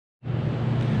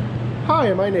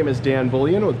Hi, my name is Dan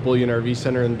Bullyan with Bullyan RV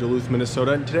Center in Duluth,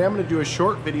 Minnesota, and today I'm going to do a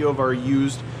short video of our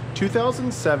used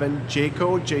 2007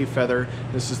 Jayco J-Feather.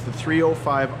 This is the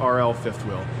 305 RL fifth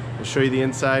wheel. We'll show you the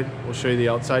inside, we'll show you the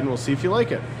outside, and we'll see if you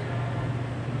like it.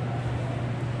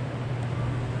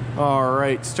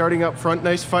 Alright, starting up front,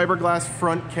 nice fiberglass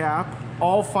front cap.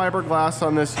 All fiberglass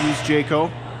on this used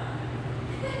Jayco.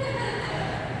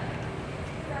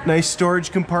 Nice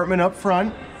storage compartment up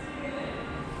front.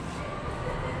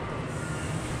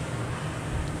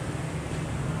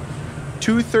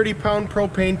 Two 30-pound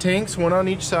propane tanks, one on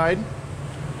each side.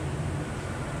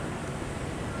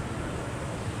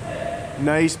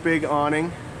 Nice big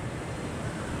awning.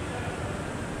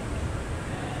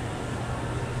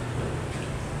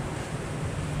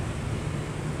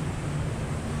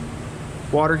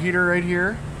 Water heater right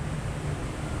here.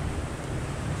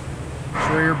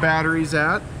 Show where your battery's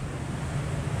at.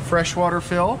 Freshwater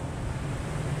fill.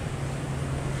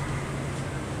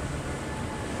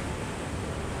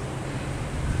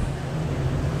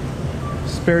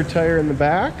 Spare tire in the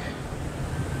back.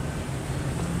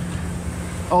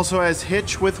 Also has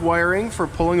hitch with wiring for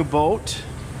pulling a boat.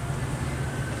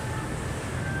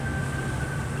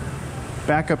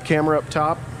 Backup camera up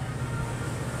top.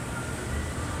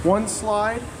 One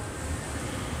slide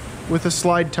with a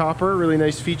slide topper, really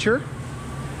nice feature.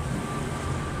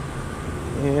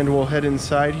 And we'll head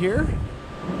inside here.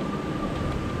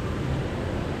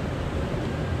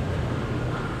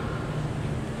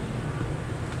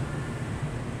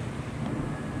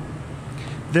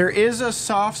 There is a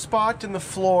soft spot in the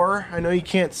floor. I know you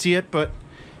can't see it, but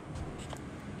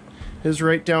it is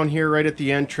right down here, right at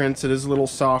the entrance. It is a little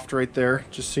soft right there,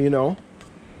 just so you know.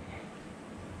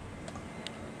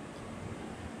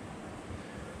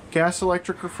 Gas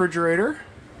electric refrigerator.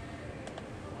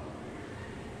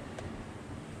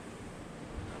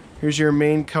 Here's your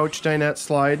main couch dinette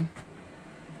slide.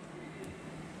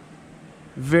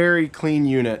 Very clean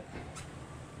unit.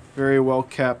 Very well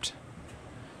kept.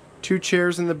 Two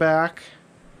chairs in the back.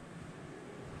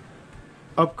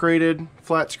 Upgraded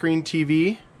flat screen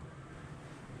TV.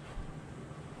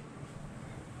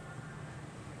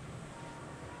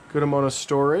 Good amount of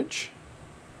storage.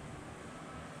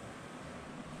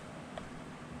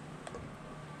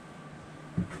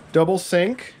 Double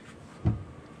sink.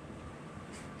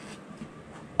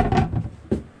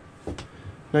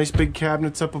 Nice big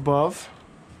cabinets up above.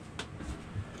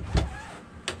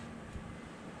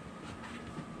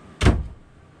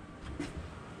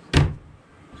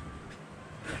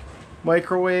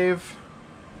 Microwave,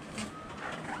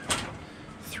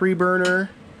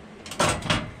 3-burner,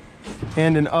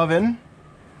 and an oven.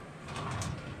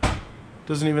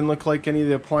 Doesn't even look like any of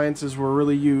the appliances were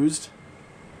really used.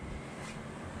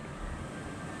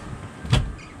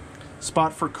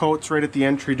 Spot for coats right at the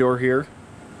entry door here.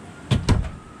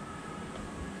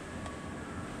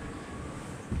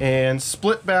 And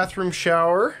split bathroom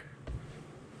shower.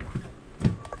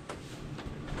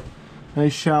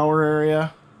 Nice shower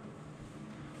area.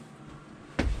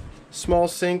 Small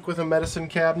sink with a medicine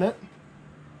cabinet.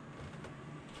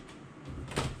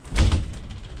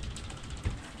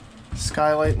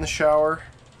 Skylight in the shower.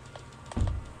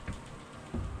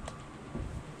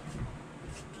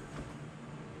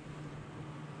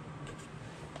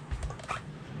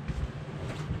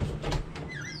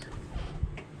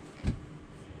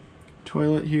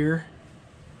 Toilet here.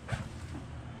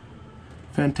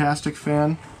 Fantastic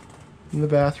fan in the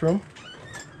bathroom.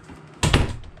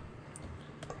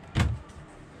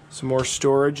 Some more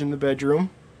storage in the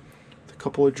bedroom with a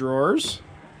couple of drawers.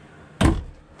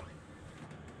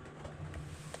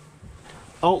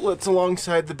 Outlets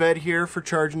alongside the bed here for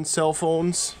charging cell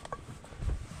phones.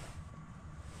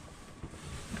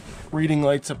 Reading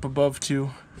lights up above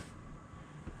too.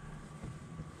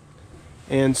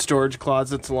 And storage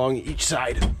closets along each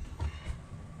side.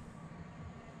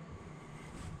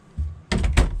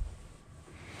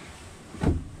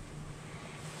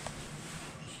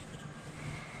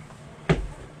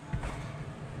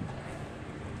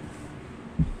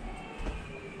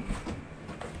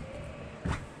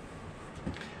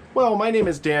 Well, my name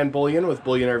is Dan Bullyan with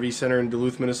Bullyan RV Center in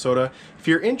Duluth, Minnesota. If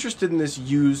you're interested in this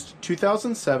used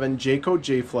 2007 Jayco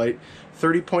J-Flight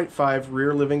 30.5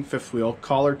 rear living fifth wheel,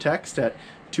 call or text at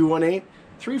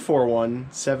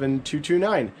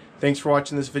 218-341-7229. Thanks for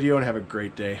watching this video and have a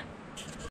great day.